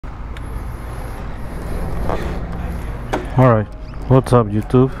Alright, what's up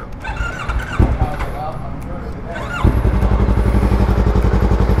YouTube?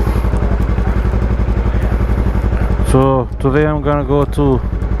 So today I'm gonna go to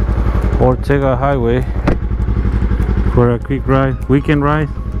Ortega Highway for a quick ride, weekend ride.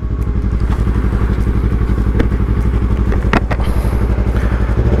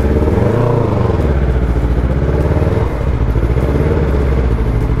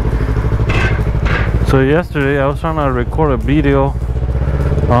 So yesterday I was trying to record a video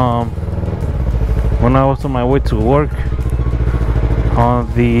when I was on my way to work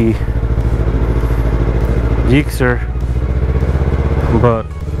on the Gixxer, but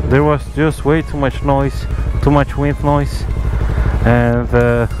there was just way too much noise, too much wind noise, and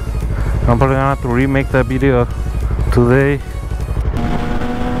I'm probably gonna have to remake that video today.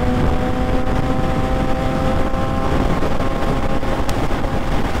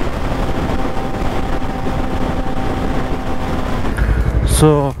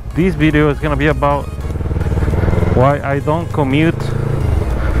 So this video is gonna be about why I don't commute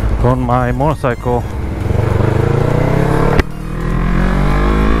on my motorcycle.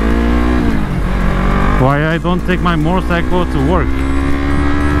 Why I don't take my motorcycle to work.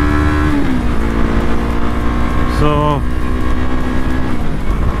 So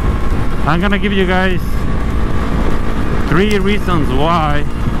I'm gonna give you guys 3 reasons why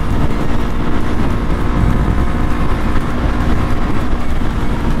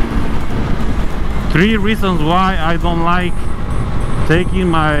I don't like taking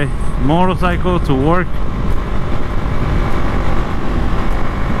my motorcycle to work.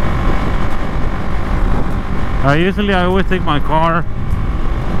 I always take my car,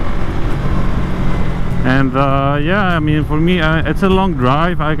 and yeah, I mean, for me it's a long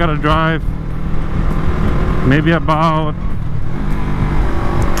drive. I gotta drive maybe about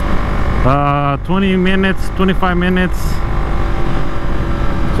 20 minutes, 25 minutes,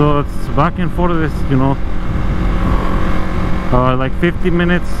 so it's back and forth, this, you know, like 50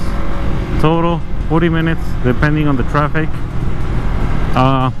 minutes total, 40 minutes depending on the traffic.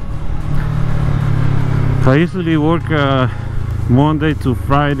 I usually work Monday to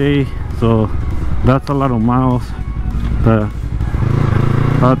Friday, so that's a lot of miles.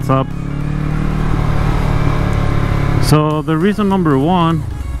 That's up. So the reason number 1,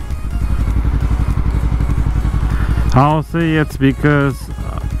 I'll say it's because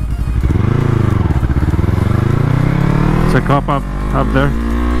it's a cop up there.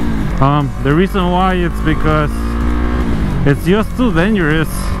 The reason why it's because it's just too dangerous.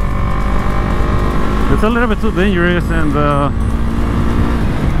 It's a little bit too dangerous, and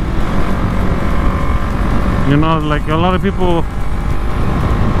you know, like a lot of people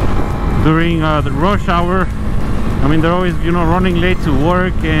during the rush hour, I mean, they're always, you know, running late to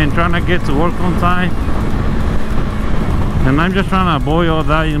work and trying to get to work on time, and I'm just trying to avoid all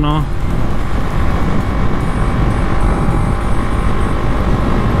that, you know.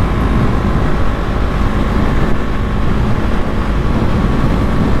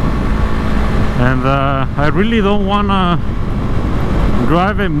 And I really don't want to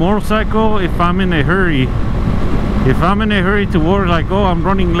drive a motorcycle if I'm in a hurry. If I'm in a hurry to work, like, oh, I'm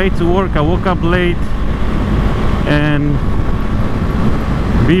running late to work, I woke up late, and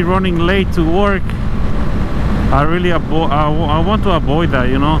be running late to work, I want to avoid that,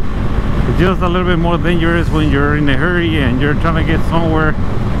 you know. It's just a little bit more dangerous when you're in a hurry and you're trying to get somewhere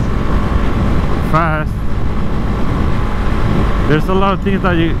fast. There's a lot of things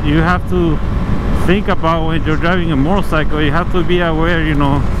that you have to think about when you're driving a motorcycle. You have to be aware, you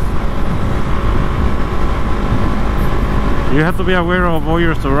know. You have to be aware of all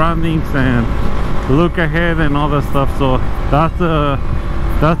your surroundings and look ahead and all that stuff. So that's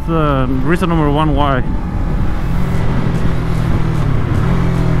reason number 1 why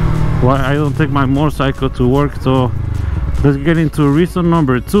I don't take my motorcycle to work. So let's get into reason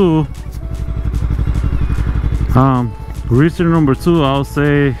number 2. Reason number 2, I'll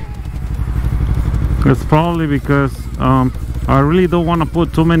say it's probably because I really don't want to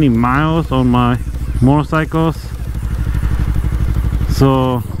put too many miles on my motorcycles,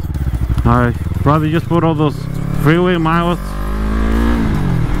 so I probably just put all those freeway miles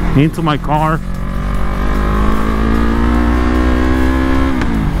into my car.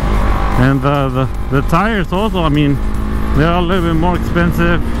 And the tires also, I mean, they're a little bit more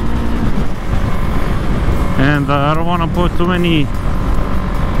expensive, and I don't want to put too many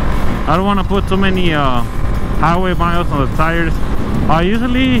highway miles on the tires. I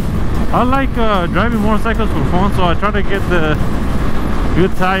like driving motorcycles for fun, so I try to get the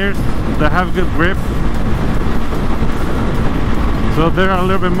good tires that have good grip. So they're a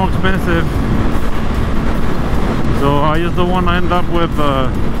little bit more expensive. So I just don't want to end up with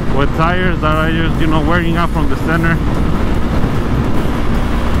tires that are just, you know, wearing out from the center.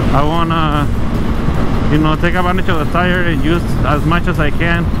 I want to, you know, take advantage of the tire and use as much as I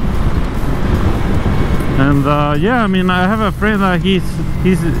can. And yeah, I mean, I have a friend that he's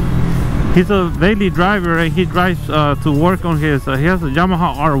a daily driver, and he drives to work on his he has a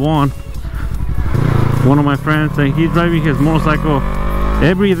Yamaha R1, one of my friends, and he's driving his motorcycle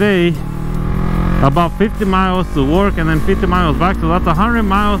every day about 50 miles to work and then 50 miles back. So that's 100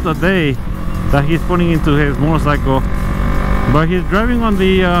 miles a day that he's putting into his motorcycle. But he's driving on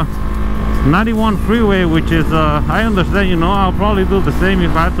the 91 freeway, which is I understand, you know, I'll probably do the same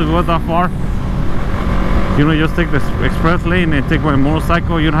if I had to go that far. You know, just take the express lane and take my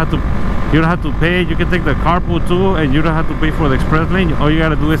motorcycle. You don't have to pay. You can take the carpool too, and you don't have to pay for the express lane. All you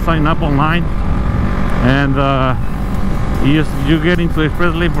gotta do is sign up online, and you get into the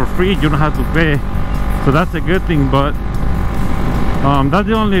express lane for free. You don't have to pay, so that's a good thing. But that's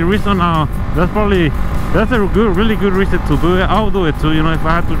the only reason. That's a really good reason to do it. I'll do it too. You know, if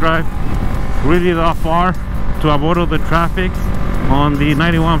I had to drive really that far to avoid all the traffic on the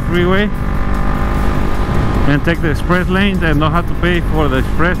 91 freeway and take the express lanes and don't have to pay for the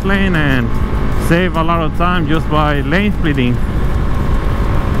express lane and save a lot of time just by lane splitting.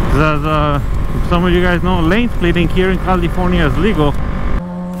 As some of you guys know, lane splitting here in California is legal.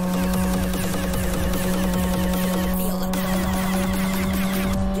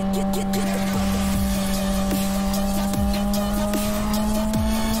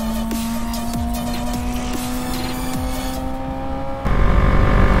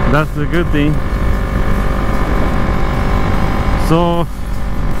 That's the good thing. So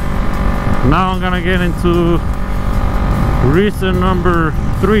now I'm gonna get into reason number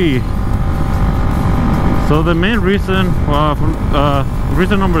 3. So the main reason,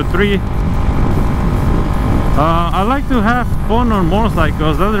 reason number 3, I like to have fun on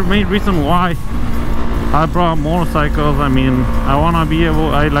motorcycles. That's the main reason why I brought motorcycles. I mean, I want to be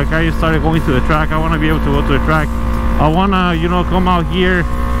able, I started going to the track. I want to be able to go to the track. I want to, you know, come out here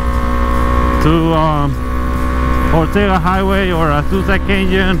to Ortega Highway or Azusa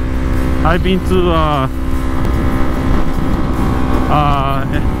Canyon. I've been to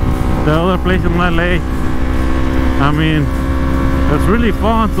the other place in LA. I mean, it's really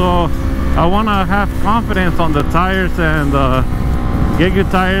fun. So I want to have confidence on the tires and get good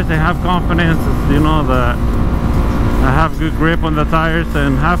tires and have confidence, you know, that I have good grip on the tires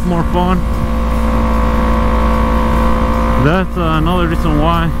and have more fun. That's another reason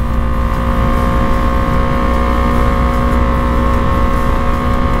why.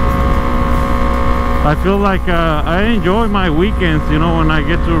 I feel like I enjoy my weekends, you know, when I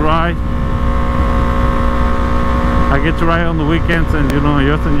get to ride. I get to ride on the weekends and, you know,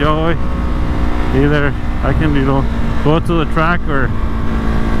 just enjoy. Either I can, you know, go to the track or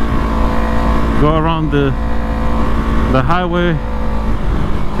go around the highway.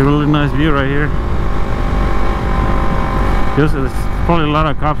 It's a really nice view right here. Just, there's probably a lot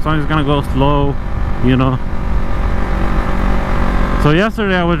of cops, so I'm just gonna go slow, you know. So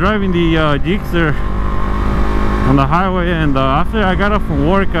yesterday I was driving the Gixxer on the highway, and after I got off from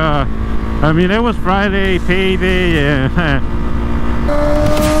work, I mean, it was Friday, payday,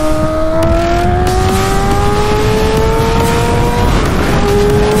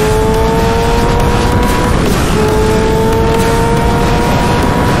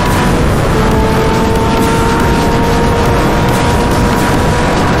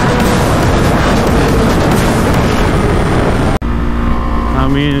 I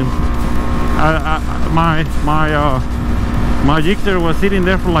mean, my Gixxer was sitting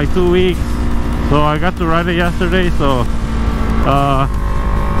there for like 2 weeks, so I got to ride it yesterday. So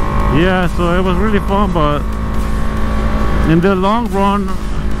yeah, so it was really fun, but in the long run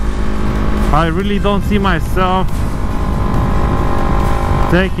I really don't see myself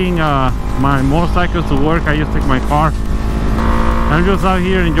taking my motorcycle to work. I just take my car. I'm just out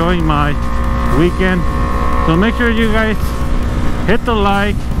here enjoying my weekend. So make sure you guys hit the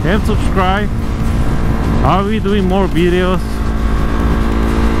like and subscribe. I'll be doing more videos,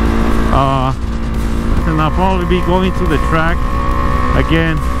 and I'll probably be going to the track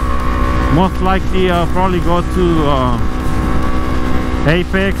again. Most likely I'll probably go to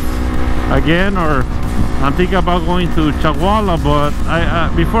Apex again, or I'm thinking about going to Chawala. But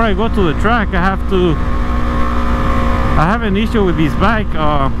before I go to the track, I have an issue with this bike.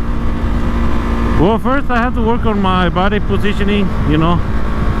 Well, first I have to work on my body positioning, you know.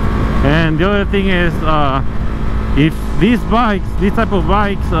 And the other thing is, if these type of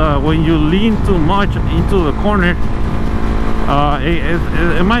bikes, when you lean too much into the corner,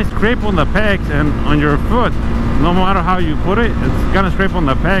 it might scrape on the pegs and on your foot. no matter how you put it, it's gonna scrape on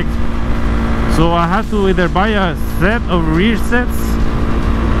the pegs. So I have to either buy a set of rear sets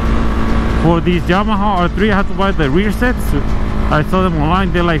for these Yamaha R3. I have to buy the rear sets. I saw them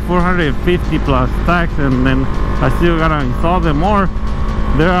online, they're like 450 plus tax, and then I still gotta install them more.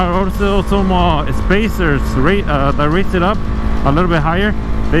 There are also some spacers that raise it up a little bit higher.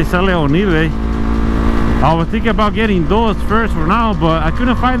 They sell it on eBay. I was thinking about getting those first for now, but I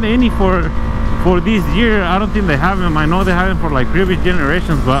couldn't find any for this year. I don't think they have them. I know they have them for like previous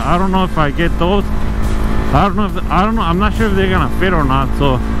generations, but I don't know if I get those. I don't know. I'm not sure if they're gonna fit or not.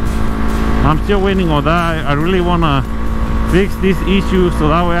 So I'm still waiting on that. I really wanna fix this issue so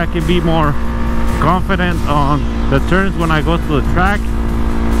that way I can be more confident on the turns when I go to the track.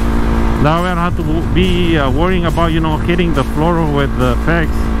 That way I don't have to be worrying about, you know, hitting the floor with the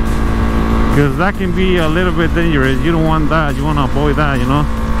pegs, because that can be a little bit dangerous. You don't want that. You want to avoid that, you know.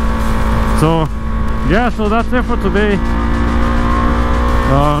 So yeah, so that's it for today.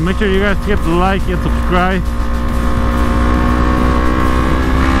 Make sure you guys hit the like and subscribe,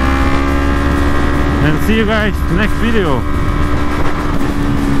 and see you guys next video.